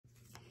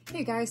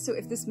Hey guys, so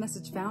if this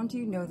message found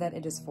you, know that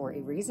it is for a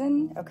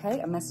reason, okay?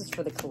 A message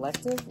for the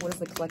collective. What does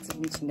the collective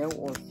need to know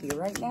or hear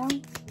right now?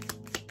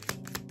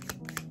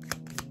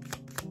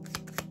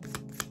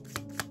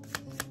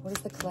 What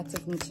does the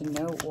collective need to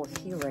know or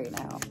hear right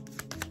now?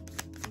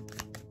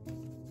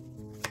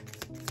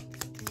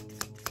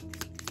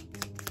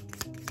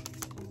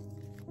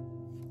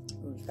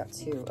 Ooh, we've got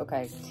two,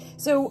 okay.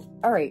 So,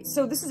 all right,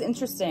 so this is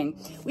interesting.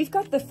 We've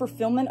got the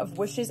fulfillment of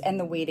wishes and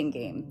the waiting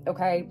game,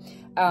 okay?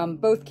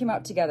 Both came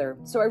out together.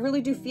 So I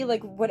really do feel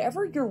like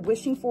whatever you're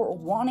wishing for or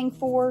wanting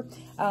for,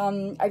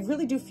 I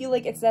really do feel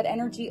like it's that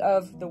energy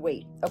of the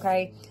wait,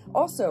 okay?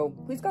 Also,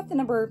 we've got the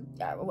number,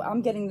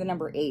 I'm getting the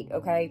number 8,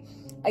 okay?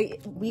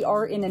 We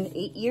are in an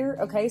 8 year,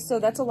 okay? So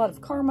that's a lot of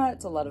karma,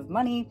 it's a lot of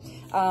money.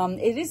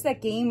 It is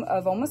that game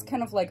of almost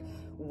kind of like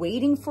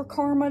waiting for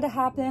karma to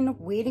happen,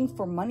 waiting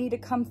for money to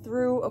come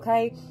through,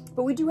 okay?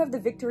 But we do have the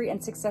victory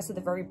and success at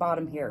the very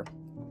bottom here.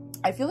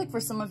 I feel like for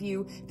some of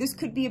you, this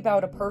could be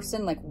about a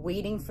person like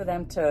waiting for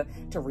them to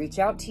reach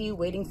out to you,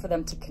 waiting for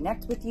them to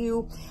connect with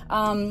you.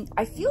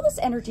 I feel this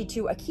energy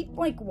too. I keep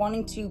like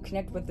wanting to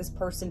connect with this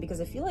person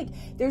because I feel like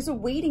there's a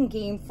waiting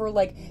game for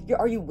like,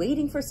 are you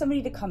waiting for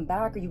somebody to come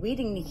back? Are you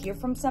waiting to hear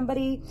from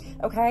somebody?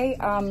 Okay.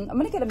 I'm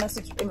going to get a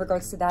message in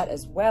regards to that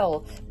as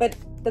well. But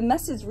the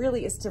message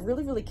really is to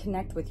really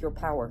connect with your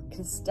power,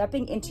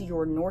 stepping into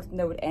your North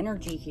Node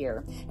energy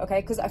here. Okay.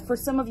 Because for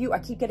some of you, I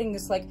keep getting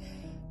this like,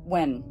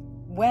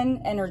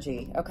 when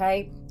energy,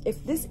 okay?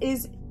 If this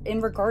is in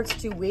regards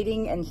to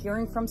waiting and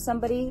hearing from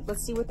somebody,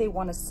 let's see what they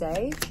want to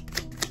say.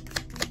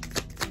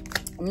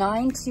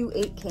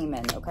 928 came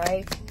in,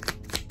 okay?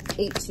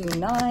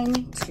 829,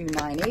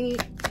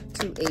 298,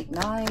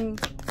 289,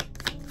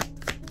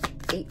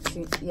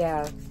 82,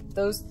 yeah,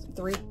 those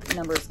 3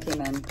 numbers came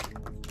in.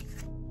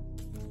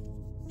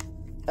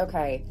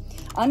 Okay,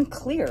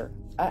 unclear.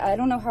 I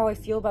don't know how I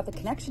feel about the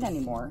connection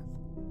anymore.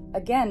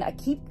 Again, I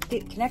keep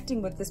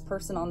connecting with this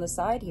person on the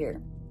side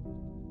here.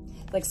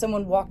 Like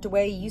someone walked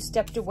away, you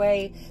stepped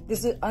away.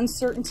 There's an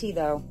uncertainty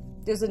though.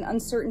 There's an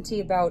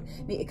uncertainty about,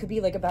 it could be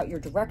like about your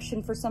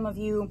direction for some of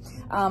you.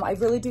 I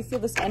really do feel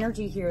this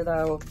energy here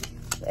though.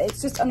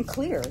 It's just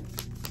unclear.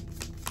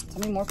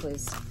 Tell me more,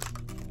 please.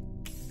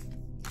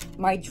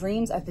 My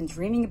dreams, I've been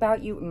dreaming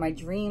about you in my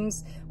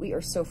dreams. We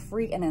are so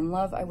free and in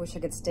love. I wish I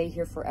could stay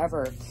here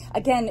forever.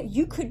 Again,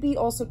 you could be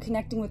also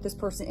connecting with this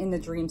person in the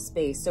dream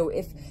space. So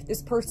if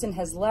this person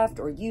has left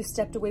or you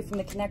stepped away from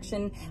the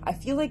connection, I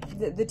feel like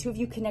the two of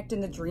you connect in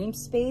the dream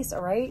space,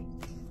 all right?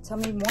 Tell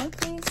me more,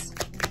 please.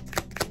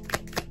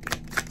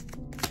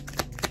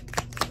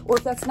 Or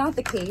if that's not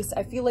the case,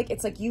 I feel like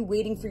it's like you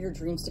waiting for your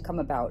dreams to come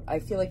about. I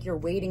feel like you're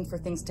waiting for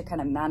things to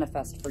kind of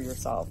manifest for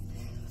yourself.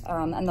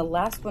 And the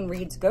last one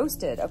reads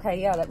ghosted. Okay,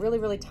 yeah, that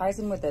really ties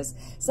in with this.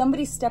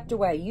 Somebody stepped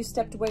away. You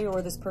stepped away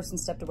or this person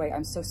stepped away.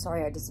 I'm so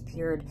sorry I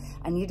disappeared.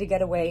 I need to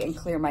get away and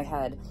clear my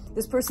head.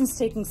 This person's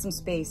taking some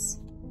space.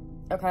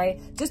 Okay,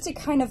 just to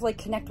kind of like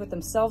connect with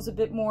themselves a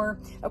bit more.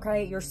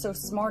 Okay, you're so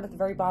smart at the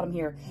very bottom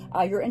here.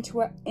 Your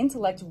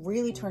intellect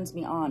really turns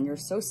me on. You're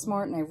so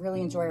smart and I really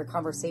enjoy our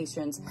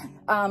conversations.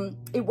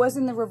 It was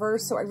in the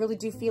reverse, so I really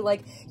do feel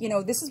like, you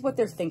know, this is what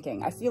they're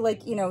thinking. I feel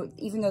like, you know,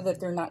 even though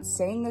that they're not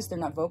saying this, they're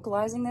not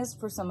vocalizing this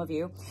for some of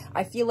you,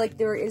 I feel like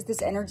there is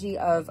this energy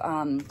of,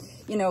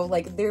 you know,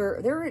 like there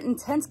are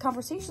intense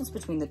conversations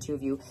between the two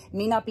of you. It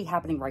may not be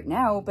happening right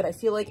now, but I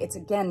feel like it's,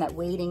 again, that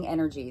waiting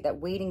energy, that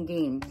waiting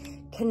game.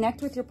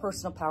 Connect with your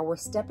personal power,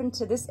 step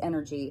into this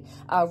energy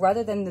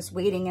rather than this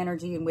waiting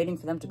energy and waiting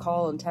for them to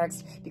call and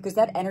text, because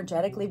that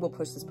energetically will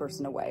push this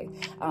person away.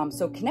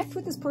 So connect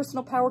with this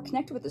personal power,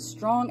 connect with the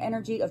strong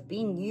energy of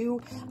being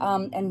you,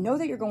 and know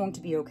that you're going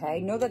to be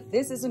okay. Know that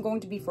this isn't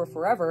going to be for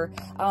forever,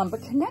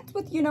 but connect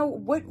with, you know,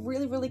 what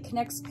really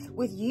connects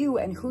with you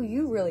and who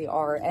you really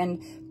are.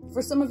 And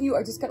for some of you,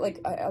 I just got like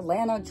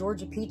Atlanta,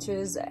 Georgia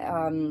peaches,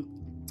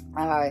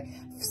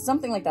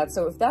 something like that.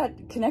 So if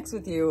that connects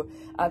with you,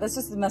 that's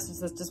just the message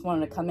that's just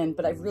wanted to come in.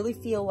 But I really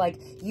feel like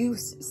you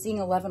seeing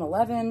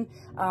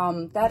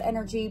 1111, that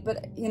energy.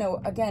 But, you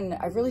know, again,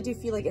 I really do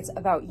feel like it's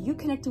about you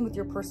connecting with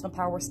your personal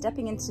power,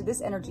 stepping into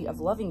this energy of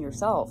loving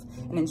yourself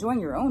and enjoying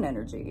your own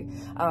energy.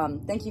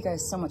 Thank you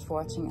guys so much for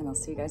watching, and I'll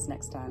see you guys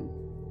next time.